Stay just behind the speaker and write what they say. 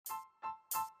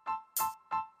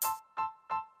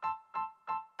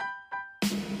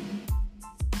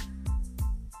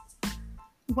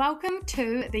Welcome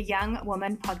to the Young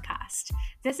Woman Podcast.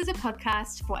 This is a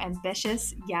podcast for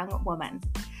ambitious young women.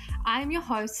 I'm your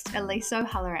host, Elise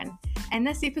O'Halloran, and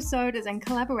this episode is in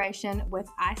collaboration with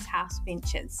Icehouse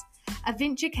Ventures, a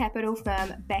venture capital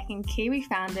firm backing Kiwi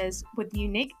founders with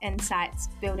unique insights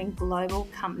building global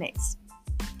companies.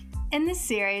 In this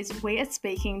series, we are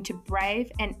speaking to brave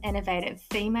and innovative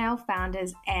female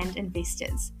founders and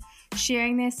investors,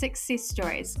 sharing their success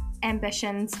stories,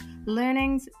 ambitions,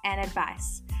 learnings, and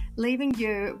advice, leaving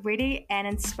you ready and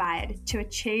inspired to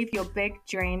achieve your big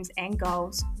dreams and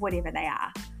goals, whatever they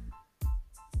are.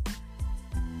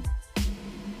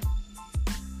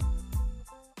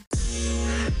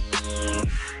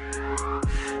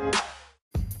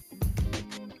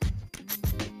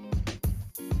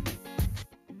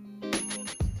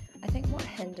 I think what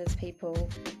hinders people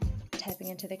tapping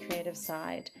into the creative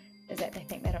side is that they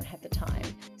think they don't have the time.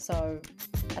 So,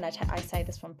 and I say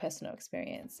this from personal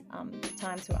experience,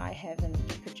 times where I haven't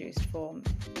produced for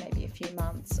maybe a few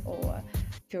months or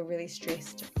feel really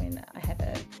stressed when I have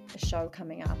a show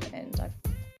coming up and I've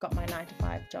got my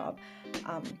 9-to-5 job.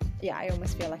 I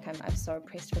almost feel like I'm so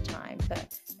pressed for time,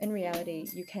 but in reality,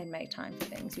 you can make time for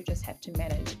things. You just have to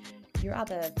manage your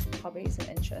other hobbies and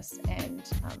interests and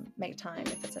make time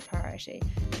if it's a priority.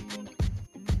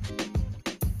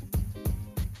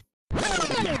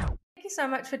 Thank you so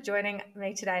much for joining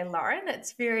me today, Lauren.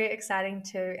 It's very exciting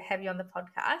to have you on the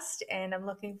podcast, and I'm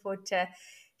looking forward to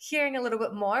hearing a little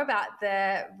bit more about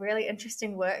the really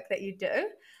interesting work that you do.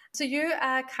 So you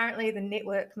are currently the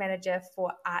network manager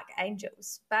for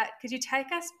Archangels, but could you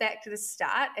take us back to the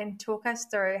start and talk us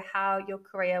through how your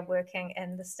career working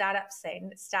in the startup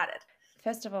scene started?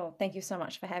 First of all, thank you so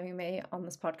much for having me on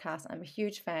this podcast. I'm a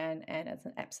huge fan and it's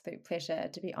an absolute pleasure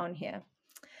to be on here.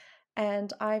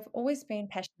 And I've always been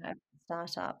passionate about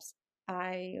startups.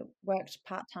 I worked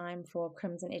part-time for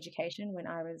Crimson Education when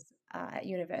I was at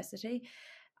university.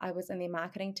 I was in their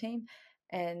marketing team,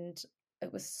 and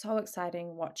it was so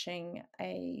exciting watching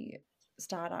a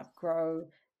startup grow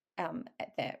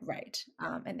at that rate,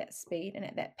 and that speed and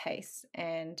at that pace,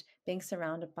 and being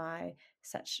surrounded by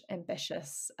such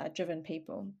ambitious, driven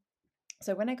people.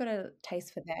 So when I got a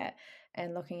taste for that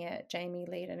and looking at Jamie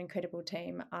lead an incredible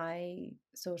team, I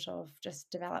sort of just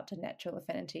developed a natural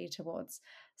affinity towards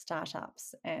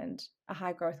startups, and a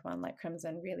high growth one like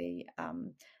Crimson really,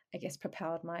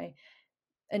 propelled my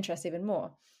interest even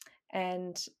more.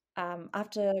 And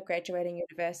after graduating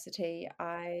university,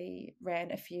 I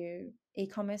ran a few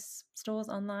e-commerce stores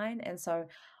online. And so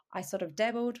I sort of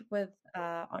dabbled with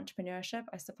entrepreneurship,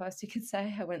 I suppose you could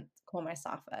say. I wouldn't call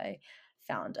myself a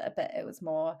founder, but it was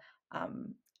more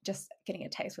just getting a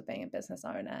taste for being a business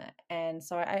owner. And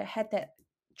so I had that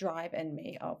drive in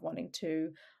me of wanting to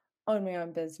own my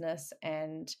own business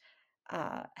and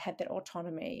have that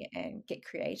autonomy and get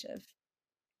creative.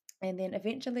 And then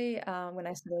eventually, when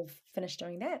I sort of finished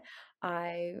doing that,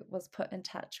 I was put in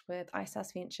touch with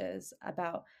Icehouse Ventures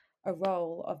about a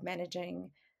role of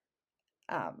managing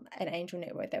an angel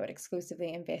network that would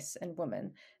exclusively invest in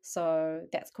women. So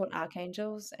that's called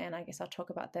Archangels, and I guess I'll talk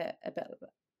about that a bit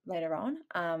later on.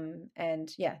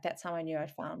 That's how I knew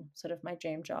I'd found sort of my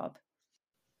dream job.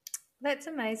 That's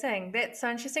amazing. That's so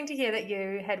interesting to hear that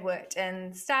you had worked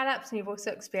in startups and you've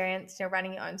also experienced,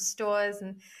 running your own stores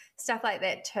and stuff like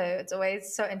that too. It's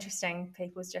always so interesting,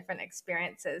 people's different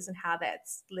experiences and how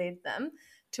that's led them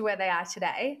to where they are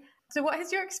today. So what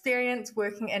has your experience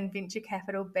working in venture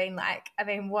capital been like? I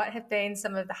mean, what have been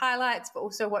some of the highlights, but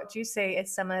also what do you see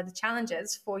as some of the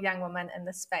challenges for young women in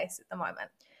this space at the moment?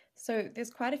 So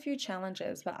there's quite a few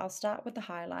challenges, but I'll start with the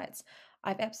highlights.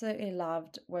 I've absolutely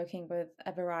loved working with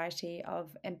a variety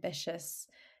of ambitious,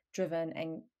 driven,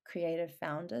 and creative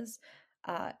founders.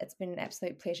 It's been an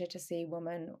absolute pleasure to see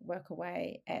women work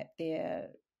away at their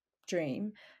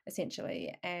dream,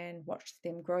 essentially, and watch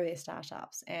them grow their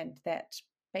startups. And that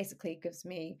basically gives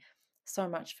me so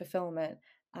much fulfillment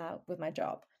with my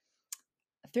job.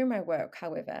 Through my work,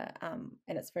 however, and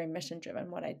it's very mission driven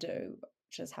what I do,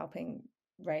 which is helping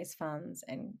raise funds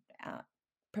and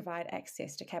provide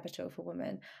access to capital for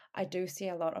women, I do see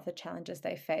a lot of the challenges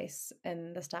they face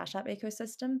in the startup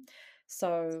ecosystem.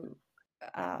 So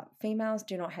females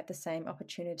do not have the same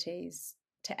opportunities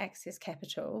to access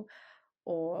capital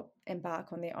or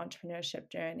embark on their entrepreneurship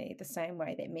journey the same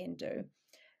way that men do.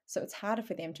 So it's harder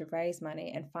for them to raise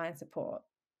money and find support.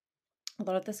 A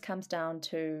lot of this comes down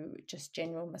to just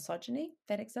general misogyny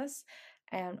that exists,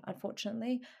 and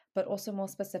unfortunately, but also more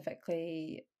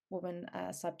specifically, women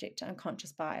are subject to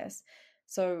unconscious bias.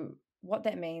 So what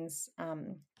that means,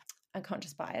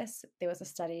 unconscious bias, there was a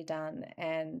study done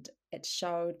and it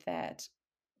showed that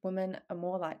women are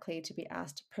more likely to be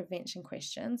asked prevention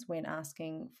questions when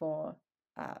asking for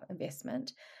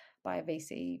investment by a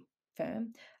VC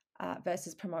firm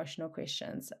versus promotional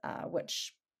questions,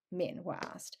 which men were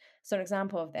asked. So an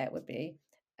example of that would be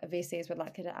VCs would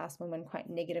likely to ask women quite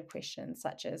negative questions,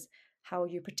 such as how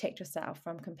you protect yourself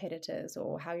from competitors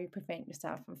or how you prevent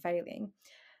yourself from failing.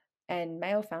 And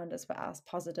male founders were asked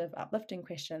positive, uplifting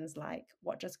questions like,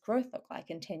 what does growth look like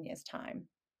in 10 years' time?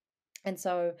 And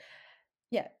so,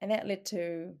 yeah, and that led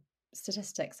to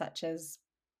statistics such as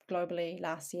globally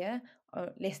last year,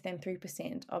 less than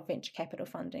 3% of venture capital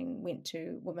funding went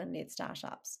to women-led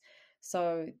startups.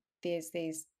 So there's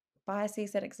these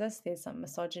biases that exist, there's some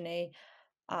misogyny,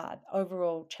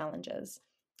 overall challenges.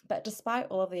 But despite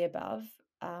all of the above,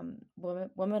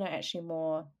 women are actually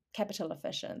more capital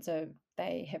efficient. So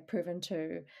they have proven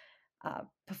to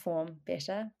perform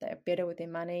better. They're better with their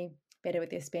money, better with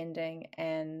their spending,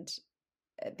 and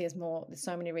there's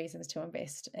so many reasons to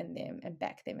invest in them and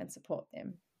back them and support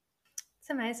them. It's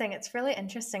amazing. It's really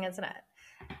interesting, isn't it?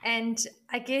 And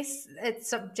I guess it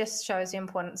just shows the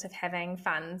importance of having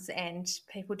funds and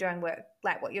people doing work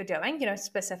like what you're doing,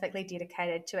 specifically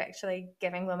dedicated to actually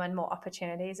giving women more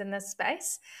opportunities in this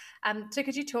space. So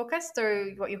could you talk us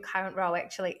through what your current role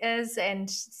actually is and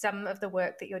some of the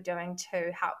work that you're doing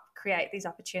to help create these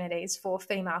opportunities for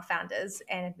female founders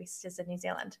and investors in New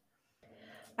Zealand?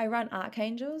 I run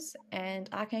Archangels, and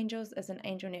Archangels is an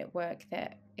angel network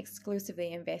that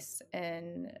exclusively invests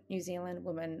in New Zealand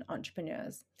women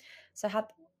entrepreneurs. So, how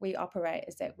we operate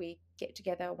is that we get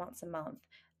together once a month,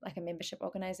 like a membership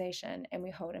organization, and we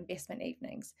hold investment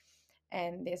evenings.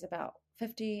 And there's about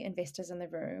 50 investors in the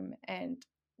room, and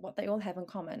what they all have in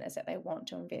common is that they want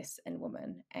to invest in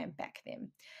women and back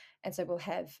them. And so, we'll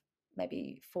have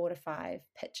maybe 4 to 5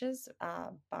 pitches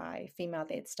by female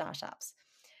led startups.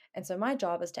 And so my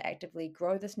job is to actively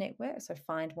grow this network, so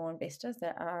find more investors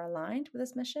that are aligned with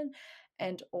this mission,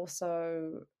 and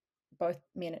also both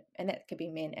men, and that could be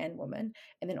men and women,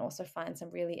 and then also find some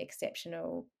really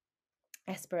exceptional,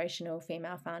 aspirational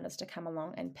female founders to come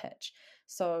along and pitch.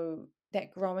 So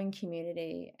that growing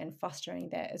community and fostering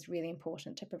that is really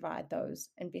important to provide those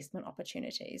investment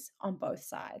opportunities on both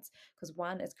sides, because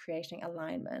one is creating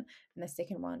alignment and the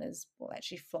second one is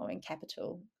actually flowing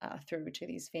capital through to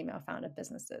these female founded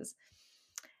businesses.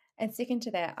 And second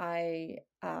to that, I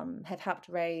have helped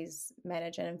raise,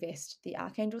 manage, and invest the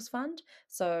Archangels Fund.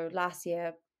 So last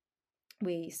year,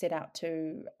 we set out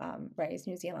to raise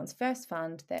New Zealand's first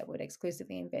fund that would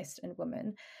exclusively invest in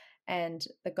women. And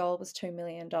the goal was $2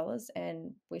 million,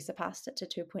 and we surpassed it to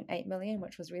 2.8 million,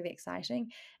 which was really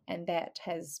exciting. And that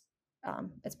has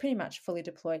it's pretty much fully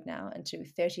deployed now into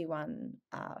 31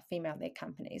 female-led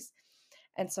companies.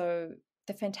 And so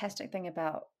the fantastic thing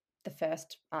about the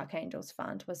first Archangels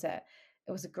Fund was that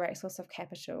it was a great source of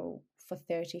capital for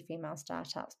 30 female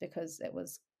startups because it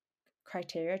was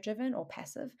criteria driven or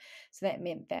passive. So that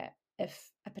meant that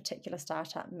if a particular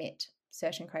startup met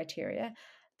certain criteria,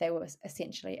 they were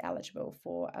essentially eligible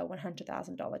for a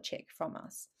 $100,000 check from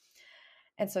us.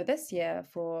 And so this year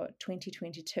for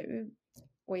 2022,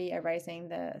 we are raising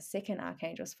the second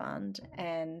Archangels Fund,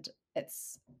 and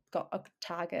it's got a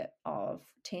target of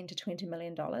 $10 to $20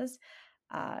 million.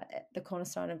 The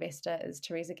cornerstone investor is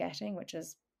Teresa Gatting, which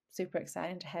is super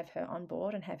exciting to have her on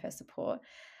board and have her support.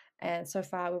 And so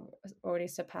far, we've already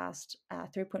surpassed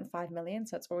 3.5 million.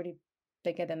 So it's already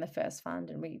bigger than the first fund,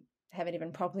 and we haven't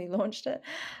even properly launched it.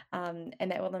 And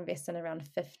that will invest in around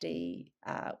 50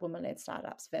 women-led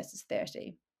startups versus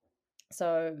 30.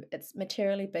 So it's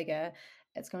materially bigger.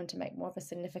 It's going to make more of a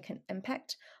significant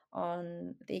impact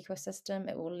on the ecosystem.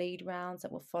 It will lead rounds,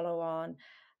 it will follow on,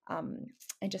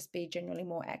 and just be generally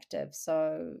more active.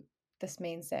 So this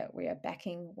means that we are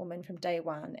backing women from day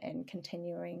one and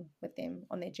continuing with them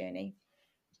on their journey.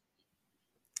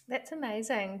 That's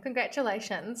amazing.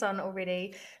 Congratulations on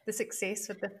already the success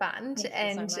with the fund.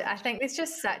 And I think there's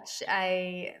just such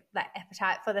a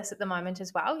appetite for this at the moment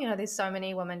as well. There's so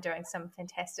many women doing some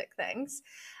fantastic things.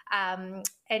 And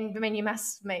I mean, you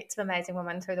must meet some amazing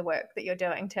women through the work that you're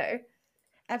doing too.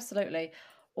 Absolutely.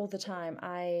 All the time.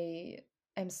 I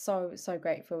am so, so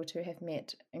grateful to have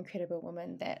met incredible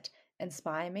women that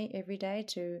inspire me every day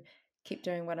to keep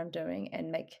doing what I'm doing and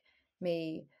make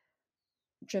me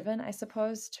driven, I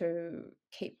suppose, to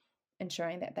keep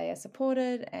ensuring that they are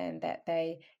supported and that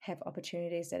they have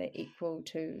opportunities that are equal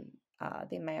to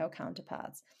their male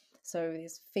counterparts. So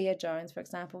there's Fia Jones, for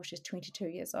example. She's 22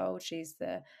 years old. She's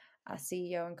the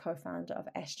CEO and co-founder of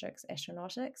Asterix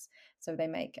Astronautics. So they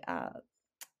make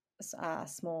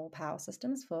small power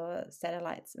systems for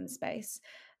satellites in space.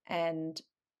 And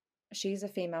she's a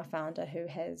female founder who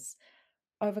has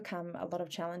overcome a lot of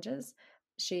challenges.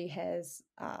 She has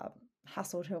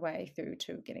hustled her way through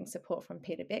to getting support from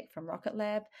Peter Beck from Rocket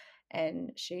Lab,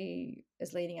 and she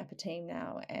is leading up a team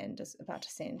now and is about to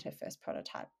send her first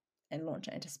prototype and launch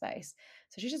it into space.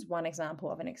 So she's just one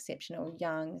example of an exceptional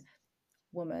young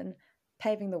woman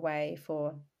paving the way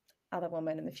for other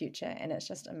women in the future, and it's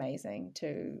just amazing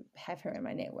to have her in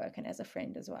my network and as a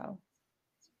friend as well.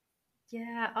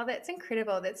 Yeah, oh, that's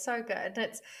incredible. That's so good.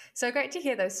 It's so great to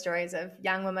hear those stories of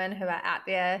young women who are out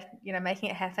there, making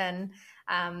it happen,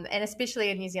 and especially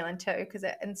in New Zealand too, because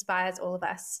it inspires all of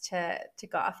us to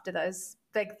go after those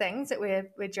big things that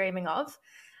we're dreaming of.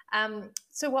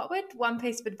 So, what would one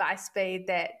piece of advice be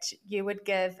that you would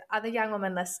give other young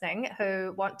women listening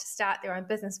who want to start their own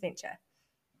business venture?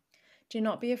 Do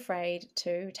not be afraid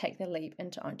to take the leap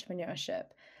into entrepreneurship.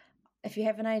 If you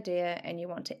have an idea and you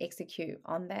want to execute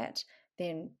on that,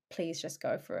 then please just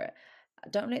go for it.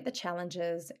 Don't let the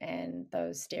challenges and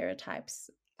those stereotypes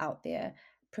out there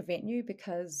prevent you,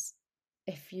 because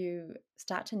if you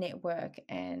start to network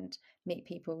and meet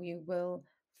people, you will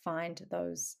find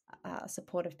those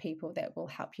supportive people that will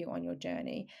help you on your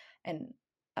journey and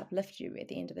uplift you at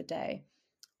the end of the day.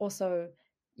 Also,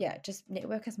 yeah, just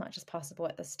network as much as possible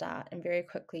at the start, and very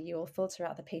quickly you will filter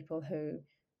out the people who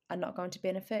are not going to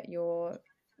benefit your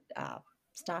uh,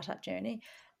 startup journey.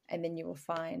 And then you will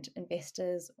find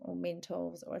investors or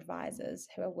mentors or advisors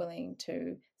who are willing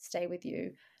to stay with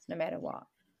you no matter what.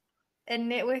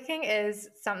 And networking is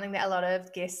something that a lot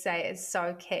of guests say is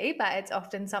so key, but it's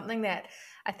often something that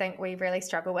I think we really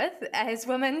struggle with as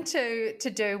women to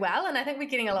do well. And I think we're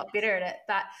getting a lot better at it.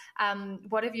 But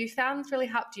what have you found really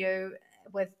helped you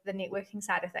with the networking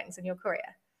side of things in your career?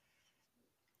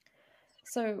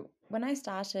 So when I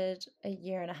started a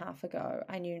year and a half ago,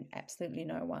 I knew absolutely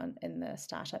no one in the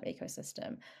startup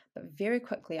ecosystem. But very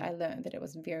quickly, I learned that it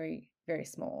was very, very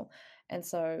small. And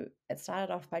so it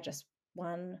started off by just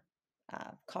one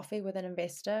coffee with an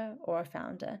investor or a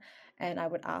founder, and I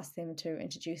would ask them to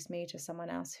introduce me to someone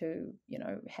else who,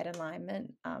 had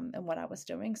alignment in what I was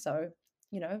doing. So,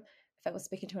 if I was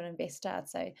speaking to an investor, I'd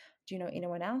say, do you know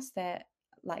anyone else that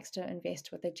likes to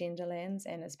invest with a gender lens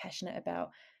and is passionate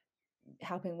about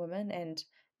helping women? And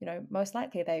most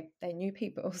likely they knew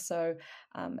people. So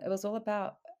it was all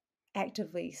about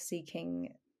actively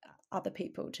seeking other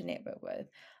people to network with.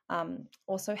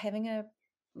 Also having a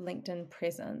LinkedIn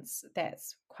presence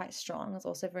that's quite strong is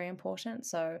also very important.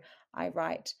 So I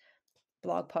write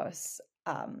blog posts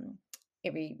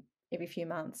every few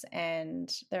months, and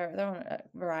they're on a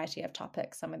variety of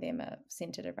topics. Some of them are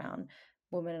centered around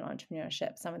women in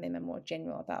entrepreneurship. Some of them are more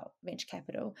general about venture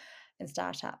capital and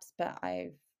startups. But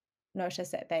I've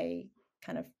noticed that they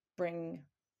kind of bring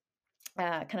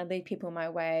kind of lead people my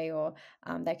way, or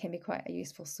they can be quite a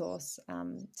useful source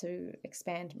to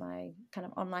expand my kind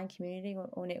of online community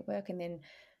or network. And then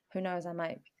who knows, I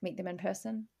might meet them in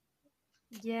person.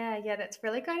 Yeah, that's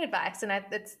really great advice. And I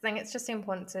think it's just the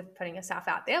importance of putting yourself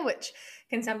out there, which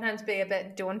can sometimes be a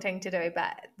bit daunting to do,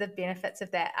 but the benefits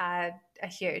of that are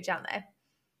huge, aren't they?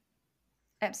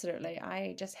 Absolutely.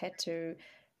 I just had to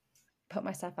put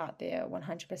myself out there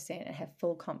 100% and have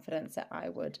full confidence that I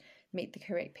would meet the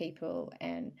correct people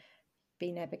and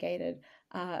be navigated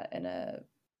in a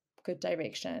good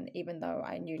direction, even though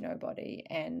I knew nobody.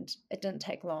 And it didn't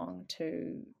take long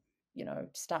to,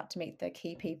 start to meet the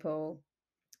key people.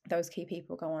 Those key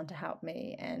people go on to help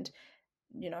me. And,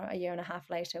 a year and a half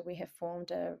later, we have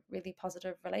formed a really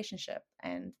positive relationship.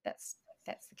 And that's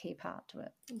the key part to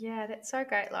it. Yeah, that's so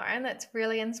great, Lauren. That's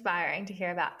really inspiring to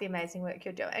hear about the amazing work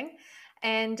you're doing.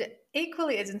 And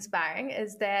equally as inspiring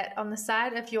is that on the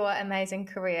side of your amazing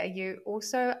career, you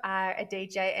also are a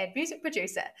DJ and music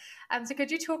producer. So could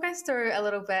you talk us through a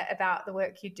little bit about the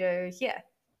work you do here?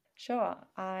 Sure,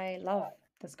 I love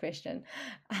this question.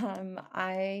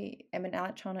 I am an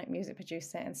electronic music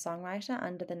producer and songwriter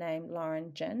under the name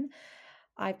Lauren Jin.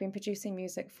 I've been producing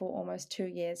music for almost 2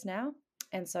 years now,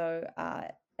 and so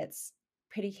it's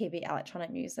pretty heavy electronic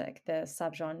music. The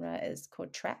subgenre is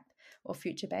called trap or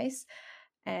future bass,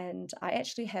 and I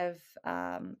actually have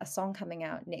a song coming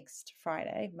out next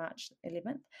Friday, March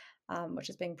 11th, which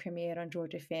is being premiered on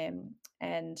George FM,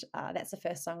 and that's the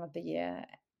first song of the year,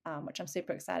 which I'm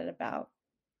super excited about.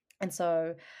 And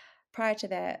so prior to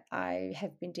that, I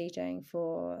have been DJing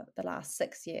for the last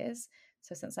 6 years.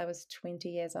 So since I was 20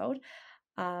 years old,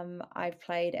 I've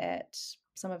played at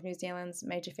some of New Zealand's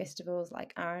major festivals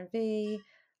like R&V,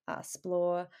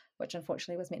 Splore, which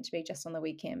unfortunately was meant to be just on the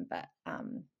weekend, but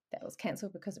that was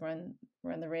cancelled because we're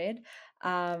in the red.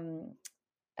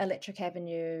 Electric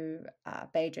Avenue,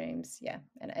 Bay Dreams, yeah,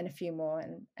 and a few more,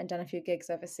 and done a few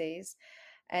gigs overseas.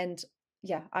 And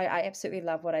yeah, I absolutely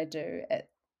love what I do. It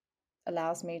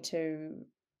allows me to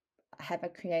have a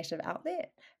creative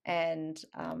outlet and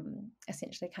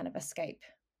essentially kind of escape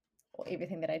or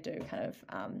everything that I do kind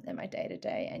of in my day to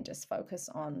day and just focus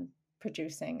on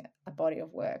producing a body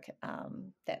of work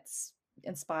that's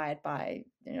inspired by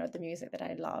the music that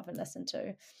I love and listen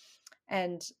to.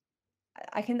 And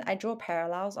I draw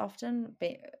parallels often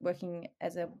working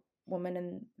as a woman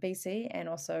in VC and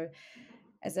also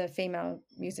as a female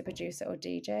music producer or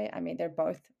DJ. I mean, they're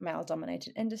both male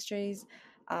dominated industries.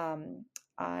 Um,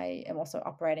 I am also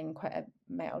operating quite a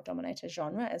male dominated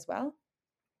genre as well.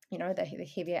 The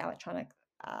heavier electronic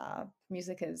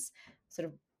music is sort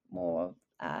of more,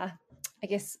 I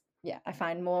guess, yeah, I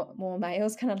find more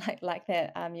males kind of like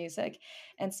that music.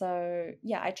 And so,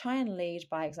 yeah, I try and lead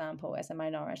by example as a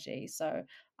minority. So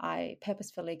I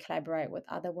purposefully collaborate with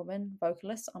other women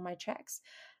vocalists on my tracks.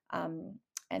 Um,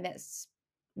 and that's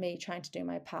me trying to do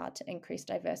my part to increase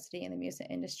diversity in the music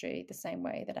industry the same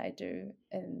way that I do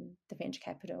in the venture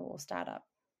capital or startup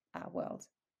world.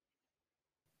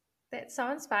 That's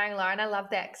so inspiring, Lauren. I love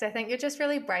that because I think you're just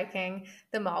really breaking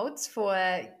the molds for,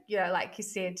 like you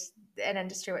said, an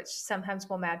industry which sometimes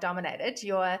more male dominated.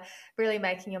 You're really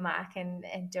making your mark and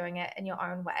doing it in your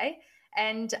own way.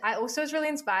 And I also was really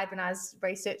inspired when I was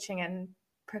researching and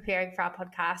preparing for our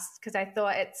podcast because I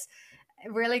thought it's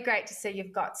really great to see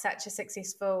you've got such a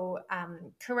successful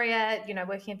career,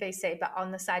 working in VC, but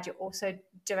on the side, you're also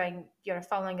doing,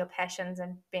 following your passions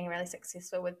and being really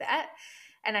successful with that.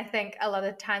 And I think a lot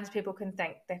of times people can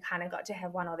think they've kind of got to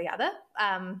have one or the other.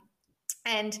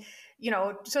 And,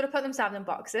 sort of put themselves in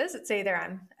boxes. It's either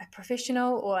I'm a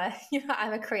professional or,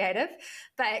 I'm a creative,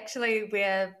 but actually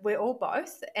we're all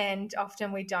both. And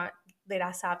often we don't let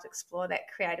ourselves explore that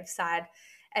creative side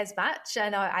as much. I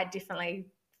know I definitely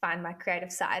find my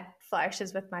creative side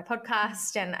flourishes with my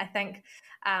podcast. And I think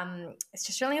it's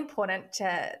just really important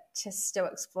to still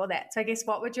explore that. So I guess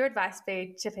what would your advice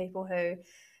be to people who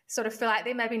sort of feel like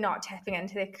they're maybe not tapping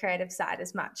into their creative side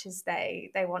as much as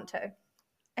they want to?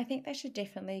 I think they should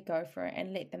definitely go for it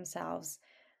and let themselves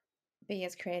be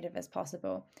as creative as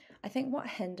possible. I think what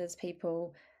hinders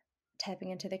people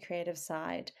tapping into the creative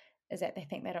side is that they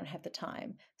think they don't have the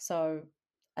time. So,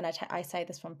 and I say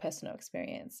this from personal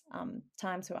experience,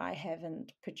 times where I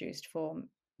haven't produced for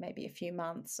maybe a few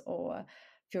months or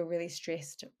feel really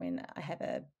stressed when I have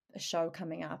a show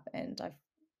coming up and I've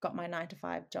got my 9 to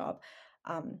 5 job.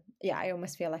 Yeah, I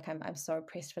almost feel like I'm so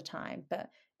pressed for time. But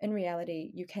in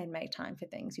reality, you can make time for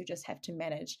things. You just have to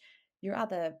manage your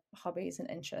other hobbies and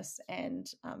interests and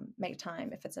make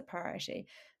time if it's a priority.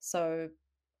 So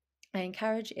I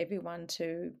encourage everyone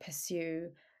to pursue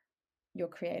your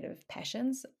creative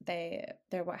passions. They're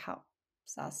what helps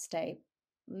us stay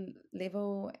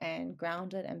level and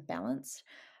grounded and balanced.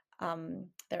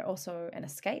 They're also an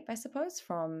escape, I suppose,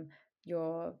 from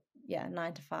your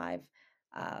 9 to 5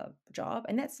 job,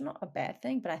 and that's not a bad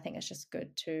thing. But I think it's just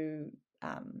good to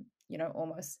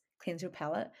almost cleanse your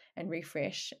palate and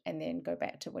refresh, and then go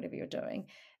back to whatever you're doing.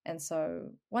 And so,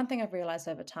 one thing I've realized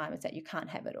over time is that you can't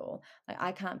have it all. Like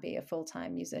I can't be a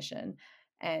full-time musician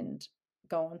and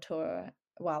go on tour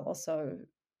while also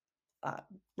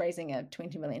raising a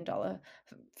 $20 million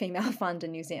female fund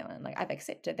in New Zealand. Like I've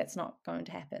accepted that's not going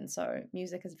to happen. So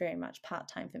music is very much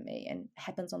part-time for me and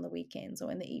happens on the weekends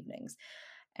or in the evenings.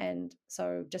 And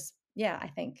so just, yeah, I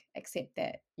think accept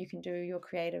that you can do your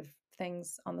creative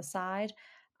things on the side.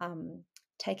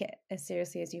 Take it as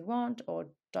seriously as you want or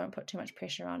don't put too much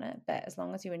pressure on it. But as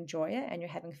long as you enjoy it and you're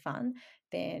having fun,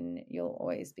 then you'll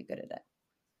always be good at it.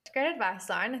 Great advice,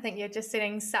 Lauren. I think you're just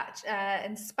setting such an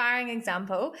inspiring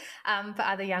example for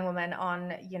other young women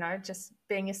on, just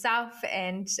being yourself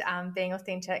and being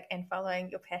authentic and following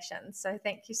your passions. So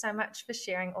thank you so much for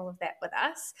sharing all of that with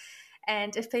us.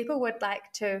 And if people would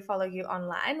like to follow you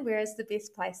online, where is the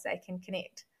best place they can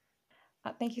connect?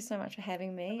 Thank you so much for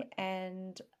having me.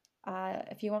 And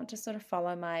if you want to sort of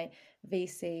follow my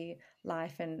VC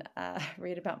life and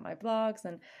read about my blogs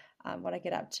and what I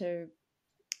get up to,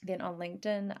 then on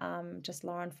LinkedIn, just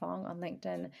Lauren Fong on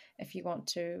LinkedIn. If you want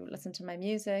to listen to my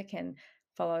music and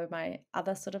follow my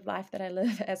other sort of life that I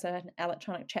live as an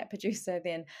electronic chat producer,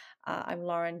 then I'm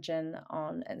Lauren Jin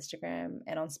on Instagram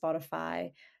and on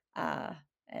Spotify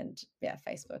and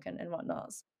Facebook and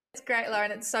whatnot. It's great,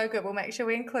 Lauren. It's so good. We'll make sure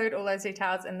we include all those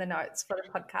details in the notes for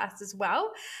the podcast as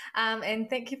well. And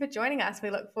thank you for joining us. We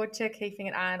look forward to keeping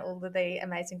an eye on all of the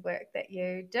amazing work that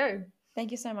you do.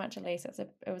 Thank you so much, Elise. It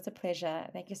was a pleasure.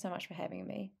 Thank you so much for having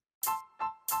me.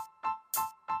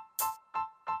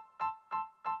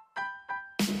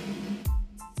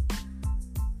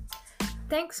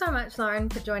 Thanks so much, Lauren,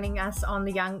 for joining us on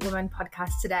the Young Woman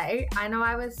podcast today. I know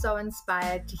I was so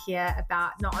inspired to hear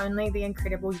about not only the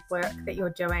incredible work that you're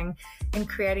doing in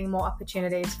creating more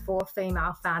opportunities for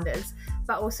female founders,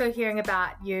 but also hearing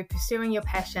about you pursuing your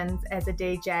passions as a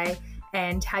DJ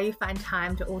and how you find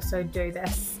time to also do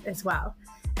this as well.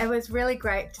 It was really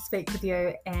great to speak with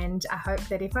you, and I hope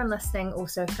that everyone listening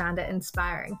also found it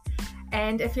inspiring.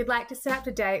 And if you'd like to stay up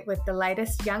to date with the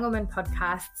latest Young Women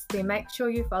podcasts, then make sure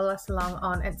you follow us along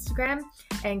on Instagram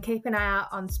and keep an eye out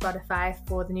on Spotify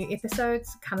for the new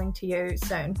episodes coming to you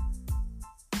soon.